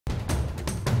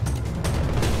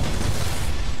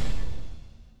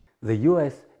The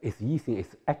US is easing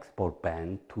its export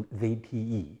ban to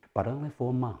ZTE, but only for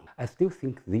a month. I still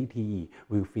think ZTE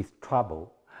will face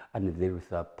trouble, and there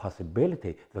is a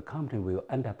possibility the company will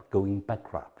end up going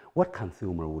bankrupt. What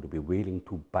consumer would be willing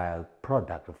to buy a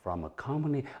product from a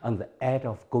company on the edge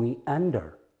of going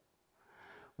under?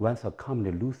 Once a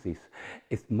company loses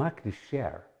its market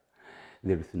share,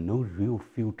 there is no real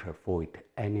future for it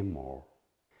anymore.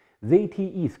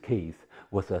 ZTE's case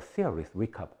was a serious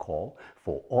wake-up call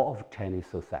for all of Chinese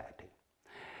society.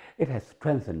 It has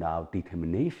strengthened our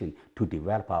determination to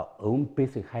develop our own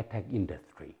basic high-tech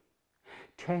industry.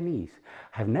 Chinese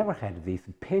have never had this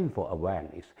painful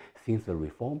awareness since the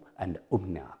reform and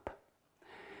opening up.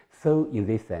 So in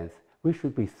this sense, we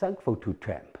should be thankful to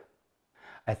Trump.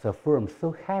 As a firm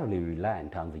so heavily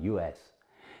reliant on the US,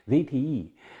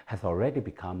 ZTE has already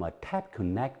become a typical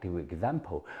negative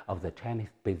example of the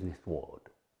Chinese business world.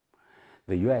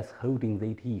 The US holding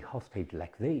ZTE hostage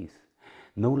like this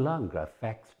no longer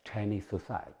affects Chinese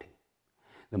society.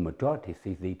 The majority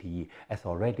sees ZTE as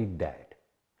already dead.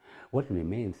 What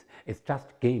remains is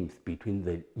just games between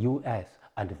the US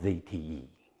and ZTE.